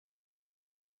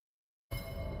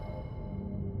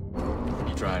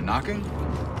Try knocking?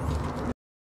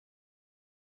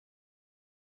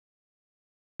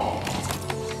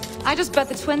 I just bet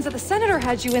the twins of the Senator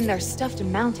had you in there stuffed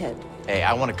and mounted. Hey,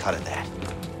 I want to cut at that.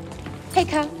 Hey,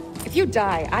 Cal, if you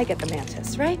die, I get the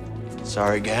mantis, right?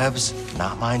 Sorry, Gabs.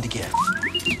 Not mine to give.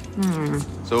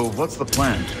 So what's the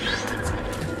plan?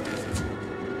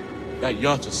 That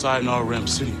yacht's a site in our Ram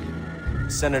City.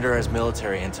 Senator has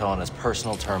military intel on his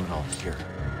personal terminal here.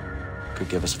 Could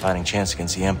give us a fighting chance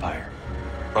against the Empire.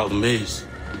 Problem is,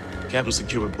 Captain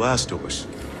secured with blast doors.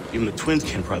 Even the twins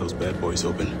can't pry those bad boys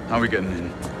open. How are we getting in?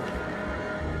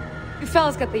 You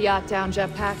fellas get the yacht down,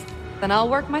 Jetpack. Then I'll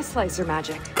work my slicer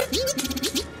magic.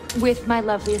 With my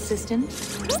lovely assistant.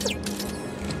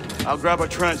 I'll grab our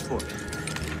transport.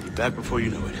 Be back before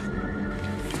you know it.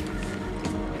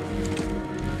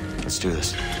 Let's do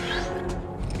this.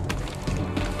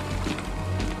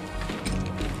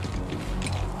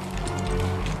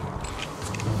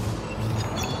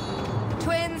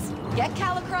 Twins, get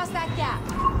Cal across that gap.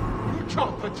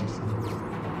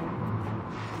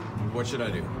 What should I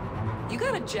do? You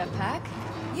got a jetpack.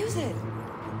 Use it.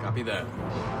 Copy that.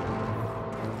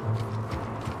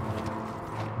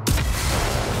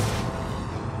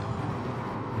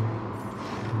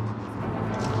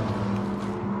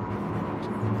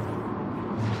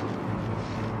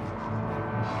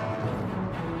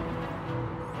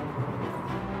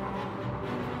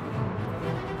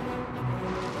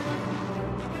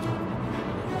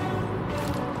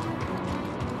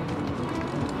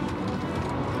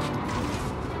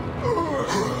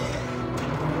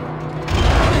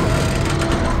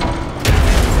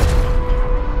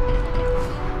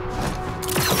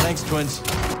 Thanks, twins.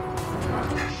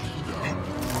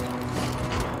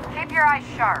 Keep your eyes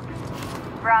sharp.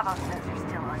 Bravo says you're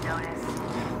still on notice.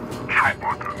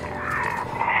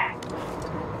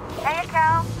 Hey,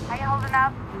 Cal. How you holding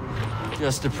up?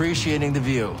 Just appreciating the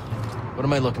view. What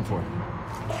am I looking for?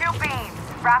 2 beams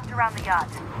wrapped around the yacht.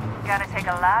 Gotta take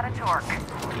a lot of torque.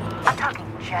 I'm talking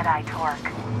Jedi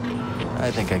torque.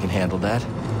 I think I can handle that.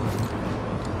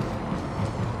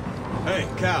 Hey,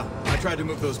 Cal. I tried to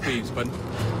move those beams, but...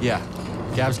 Yeah,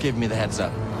 Gabs gave me the heads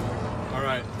up. All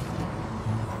right.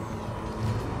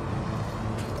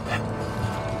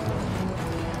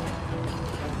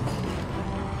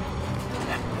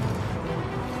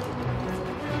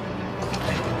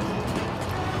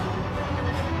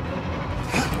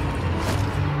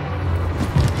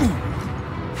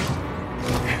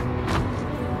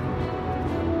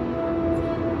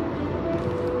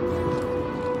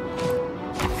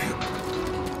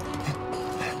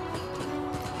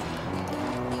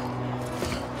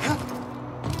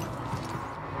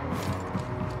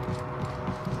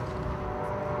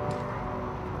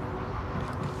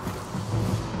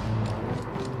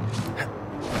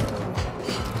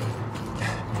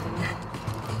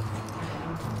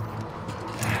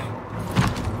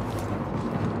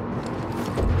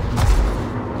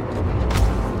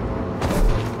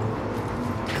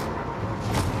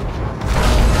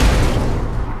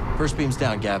 First beam's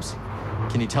down, Gabs.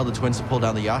 Can you tell the twins to pull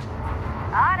down the yacht?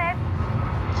 On it.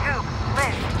 Goop,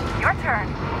 Liz, your turn.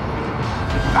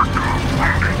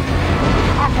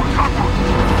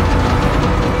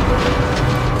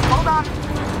 Hold on.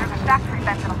 There's a factory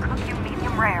vent that'll cook you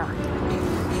medium rare.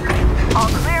 All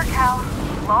clear, Cal.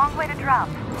 Long way to drop.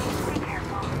 Be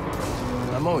careful.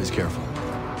 I'm always careful.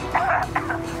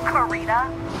 Corina,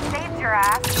 saved your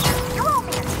ass. You owe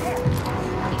me a tip.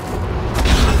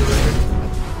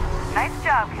 Nice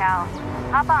job, Cal.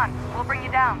 Hop on. We'll bring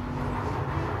you down.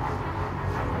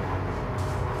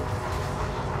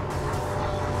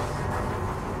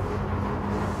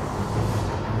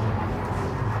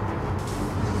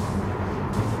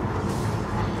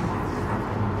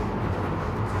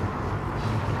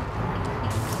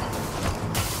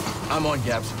 I'm on,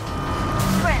 Gabs.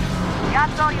 Twins,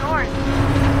 yacht's all yours.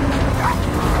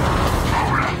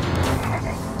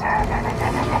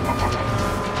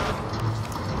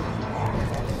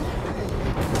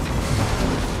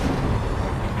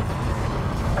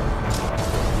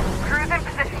 Cruise in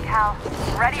position, Cal.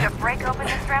 Ready to break open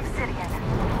this Ramsidian.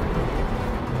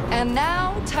 And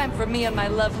now, time for me and my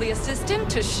lovely assistant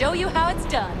to show you how it's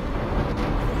done.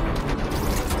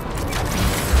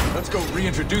 Let's go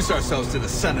reintroduce ourselves to the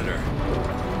Senator.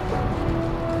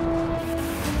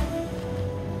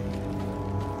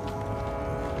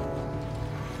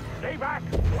 Stay back!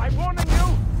 I'm warning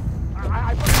you!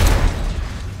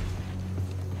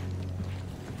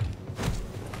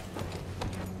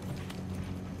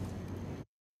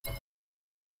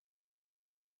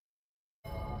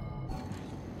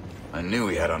 I knew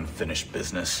we had unfinished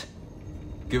business.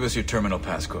 Give us your terminal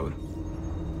passcode.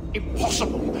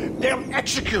 Impossible! They'll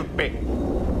execute me!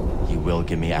 You will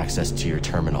give me access to your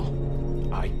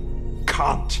terminal. I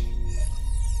can't.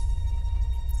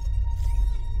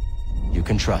 You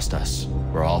can trust us.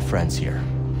 We're all friends here.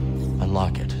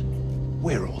 Unlock it.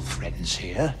 We're all friends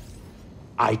here.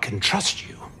 I can trust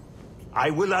you. I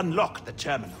will unlock the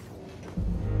terminal.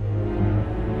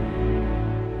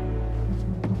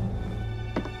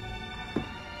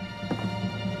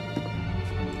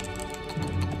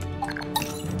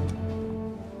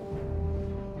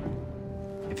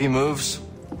 If he moves,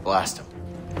 blast him.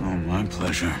 Oh, my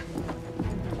pleasure.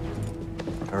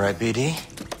 All right, BD.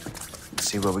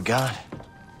 Let's see what we got.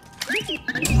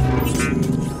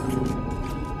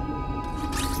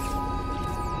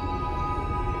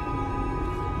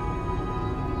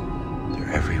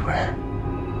 They're everywhere.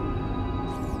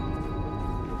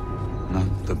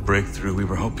 Not the breakthrough we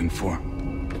were hoping for.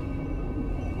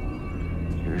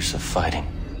 Years of fighting.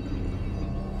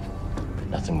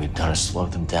 Nothing we've done has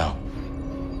slowed them down.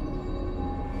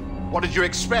 What did you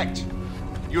expect?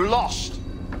 You lost.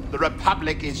 The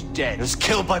Republic is dead. It was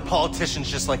killed by politicians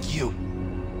just like you.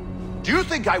 Do you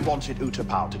think I wanted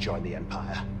Utapau to join the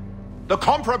Empire? The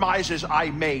compromises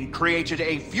I made created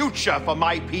a future for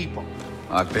my people.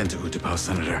 I've been to Utapau,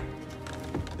 Senator.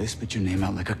 They spit your name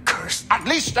out like a curse. At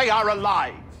least they are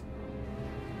alive.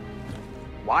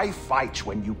 Why fight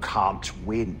when you can't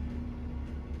win?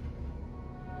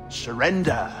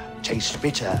 Surrender tastes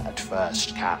bitter at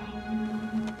first, Cal,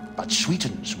 but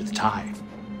sweetens with time.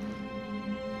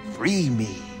 Free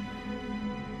me,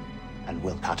 and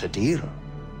we'll cut a deal.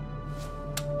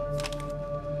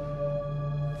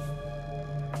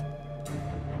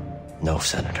 No,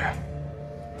 Senator.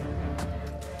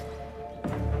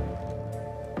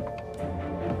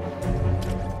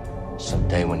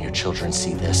 Someday when your children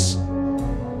see this,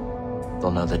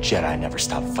 they'll know the Jedi never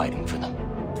stopped fighting for them.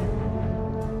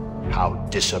 How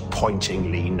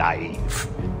disappointingly naive.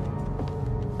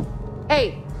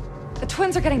 Hey, the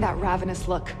twins are getting that ravenous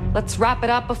look. Let's wrap it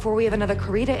up before we have another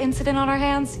Karita incident on our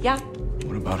hands, yeah?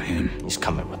 What about him? He's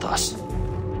coming with us.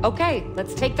 Okay,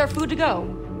 let's take their food to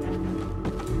go.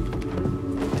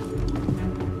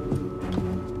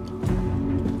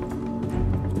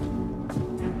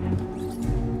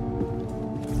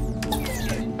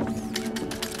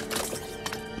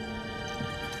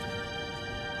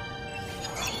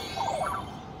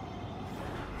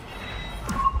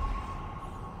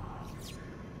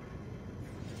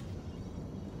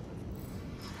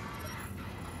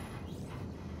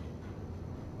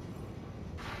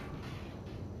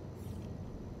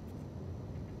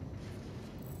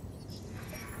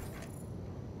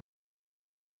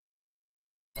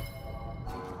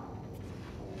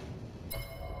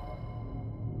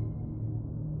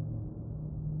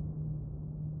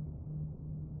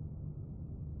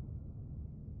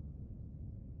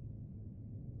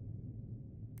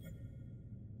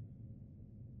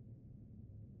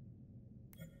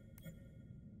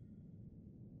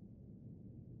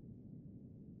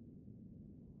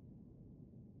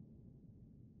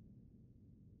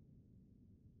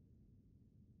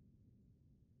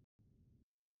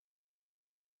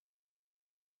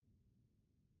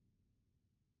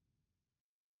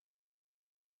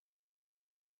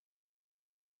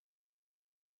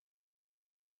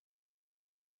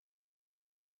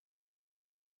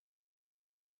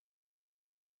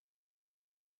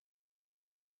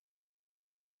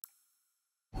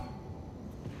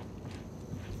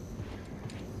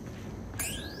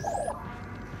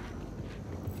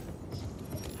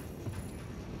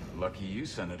 Lucky you,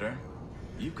 Senator.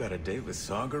 You've got a date with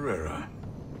Saw Gerrera.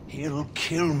 He'll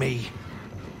kill me.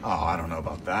 Oh, I don't know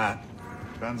about that.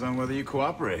 Depends on whether you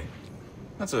cooperate.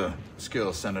 That's a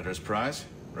skill Senator's prize,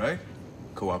 right?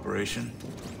 Cooperation.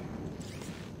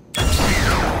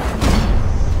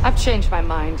 I've changed my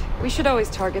mind. We should always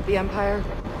target the Empire.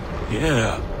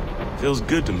 Yeah. Feels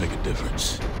good to make a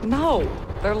difference. No,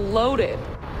 they're loaded.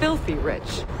 Filthy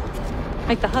rich.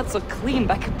 Make the huts look clean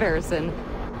by comparison.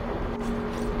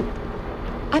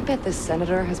 I bet this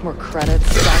senator has more credits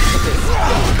stacked to this.